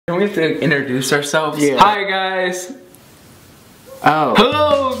Don't we have to introduce ourselves? Yeah. Hi guys. Oh.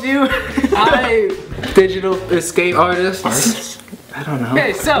 Hello viewers. Hi, digital escape artists. I don't know.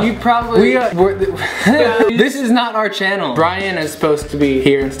 Okay, so you probably this is not our channel. Brian is supposed to be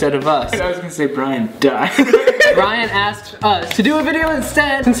here instead of us. I was gonna say Brian died. Brian asked us to do a video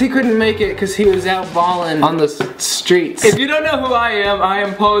instead since he couldn't make it because he was out balling on the streets. If you don't know who I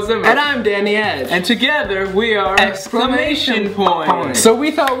am Paul Zimmer. And I'm Danny Edge. And together we are exclamation point. So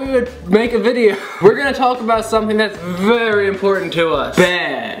we thought we would make a video. We're gonna talk about something that's very important to us.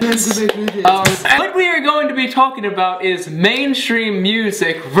 Bad. What we are going to be talking about is mainstream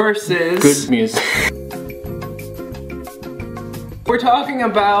music versus good music. We're talking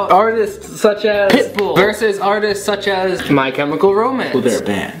about artists such as Pitbull versus artists such as My Chemical Romance. Well, they're a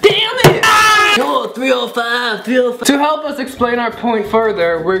band. Damn it! Oh, 305, 305. To help us explain our point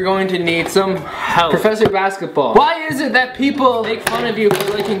further, we're going to need some help. Professor Basketball. Why is it that people make fun of you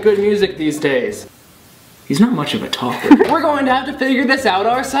for liking good music these days? He's not much of a talker. We're going to have to figure this out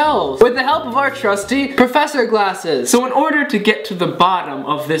ourselves with the help of our trusty Professor Glasses. So in order to get to the bottom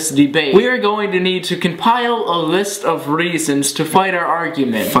of this debate, we are going to need to compile a list of reasons to fight our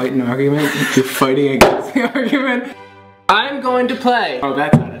argument. Fight an argument? You're fighting against the argument? I'm going to play. Oh,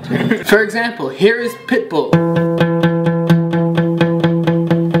 that's out of turn. For example, here is Pitbull.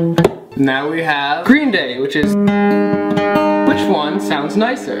 Now we have Green Day, which is... Which one sounds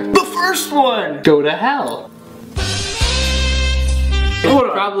nicer? The first one! Go to hell. Hold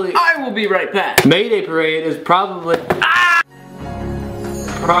on. Probably... I will be right back. Mayday Parade is probably... Ah!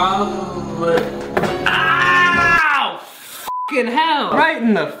 Probably... Ow! Fucking hell! Right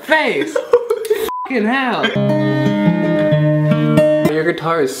in the face! Fucking hell! Your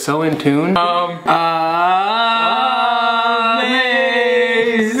guitar is so in tune. Amazing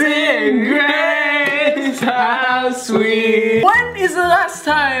Grace, how sweet. When is the last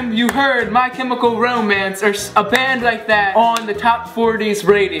time you heard My Chemical Romance or a band like that on the top 40s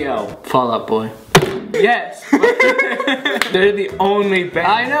radio? Fall Out Boy. Yes. They're the only band.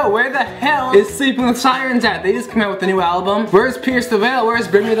 I know, where the hell is Sleeping with Sirens at? They just came out with a new album. Where's Pierce the Veil? Where's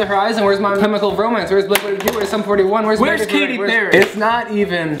Bring Me the Horizon? Where's My Chemical Romance? Where's Blink-182? Where's Sum 41? Where's Katy Perry? It's not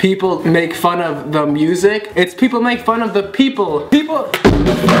even people make fun of the music. It's people make fun of the people.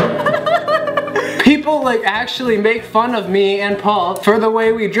 People like actually make fun of me and Paul for the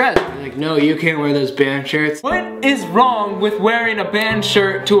way we dress. They're like, no, you can't wear those band shirts. What is wrong with wearing a band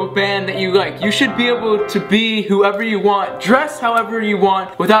shirt to a band that you like? You should be able to be whoever you want, dress however you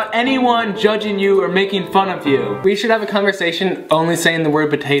want, without anyone judging you or making fun of you. We should have a conversation only saying the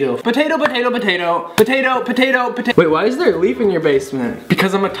word potato. Potato, potato, potato, potato, potato, potato. Wait, why is there a leaf in your basement?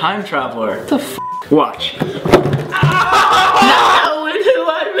 Because I'm a time traveler. What the f? Watch.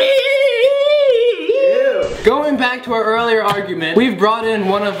 Going back to our earlier argument, we've brought in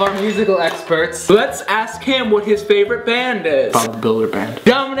one of our musical experts. Let's ask him what his favorite band is. Bob Builder Band.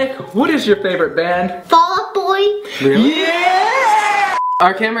 Dominic, what is your favorite band? Fall Out Boy. Really? Yeah!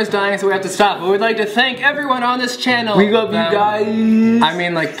 Our camera's dying, so we have to stop. But we'd like to thank everyone on this channel. We love you guys. I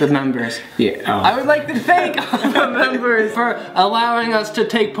mean, like the members. Yeah. Oh. I would like to thank all the members for allowing us to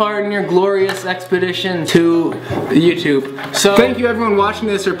take part in your glorious expedition to YouTube. So thank you everyone watching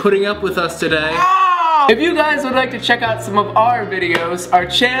this or putting up with us today. If you guys would like to check out some of our videos, our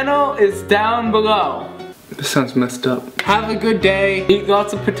channel is down below. This sounds messed up. Have a good day. Eat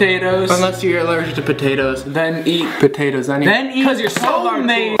lots of potatoes. Unless you're allergic to potatoes. Then eat potatoes anyway. Then eat. Because you're so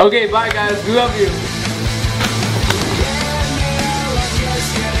hardcore. Okay, bye guys. We love you.